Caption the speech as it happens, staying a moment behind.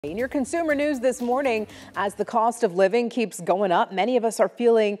In your consumer news this morning, as the cost of living keeps going up, many of us are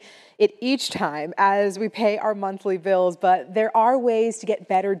feeling it each time as we pay our monthly bills. But there are ways to get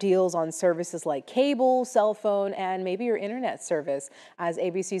better deals on services like cable, cell phone, and maybe your internet service. As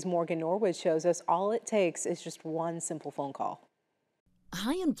ABC's Morgan Norwood shows us, all it takes is just one simple phone call.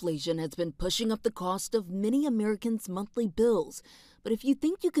 High inflation has been pushing up the cost of many Americans' monthly bills. But if you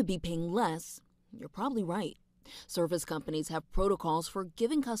think you could be paying less, you're probably right. Service companies have protocols for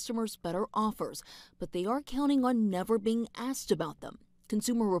giving customers better offers, but they are counting on never being asked about them.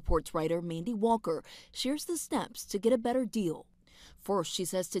 Consumer Reports writer Mandy Walker shares the steps to get a better deal. First, she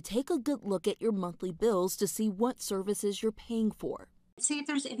says to take a good look at your monthly bills to see what services you're paying for. See if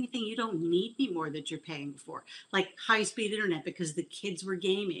there's anything you don't need anymore that you're paying for, like high-speed internet because the kids were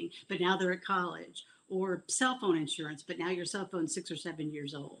gaming, but now they're at college, or cell phone insurance, but now your cell phone's 6 or 7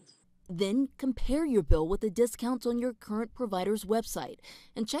 years old. Then compare your bill with the discounts on your current provider's website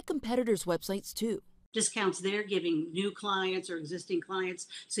and check competitors' websites too. Discounts they're giving new clients or existing clients,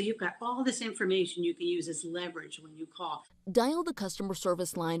 so you've got all this information you can use as leverage when you call. Dial the customer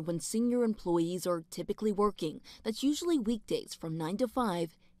service line when senior employees are typically working. That's usually weekdays from 9 to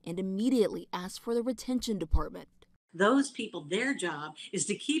 5, and immediately ask for the retention department. Those people, their job is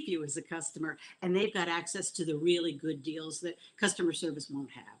to keep you as a customer, and they've got access to the really good deals that customer service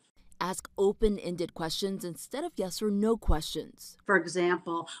won't have. Ask open-ended questions instead of yes or no questions. For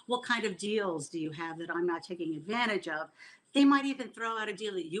example, what kind of deals do you have that I'm not taking advantage of? They might even throw out a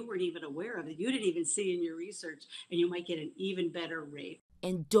deal that you weren't even aware of, that you didn't even see in your research, and you might get an even better rate.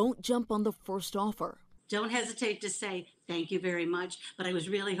 And don't jump on the first offer. Don't hesitate to say, thank you very much, but I was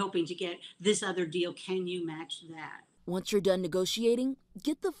really hoping to get this other deal. Can you match that? Once you're done negotiating,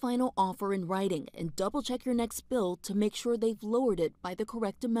 get the final offer in writing and double-check your next bill to make sure they've lowered it by the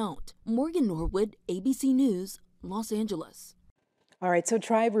correct amount. Morgan Norwood, ABC News, Los Angeles. All right, so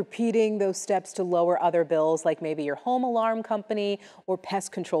try repeating those steps to lower other bills, like maybe your home alarm company or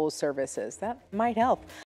pest control services. That might help.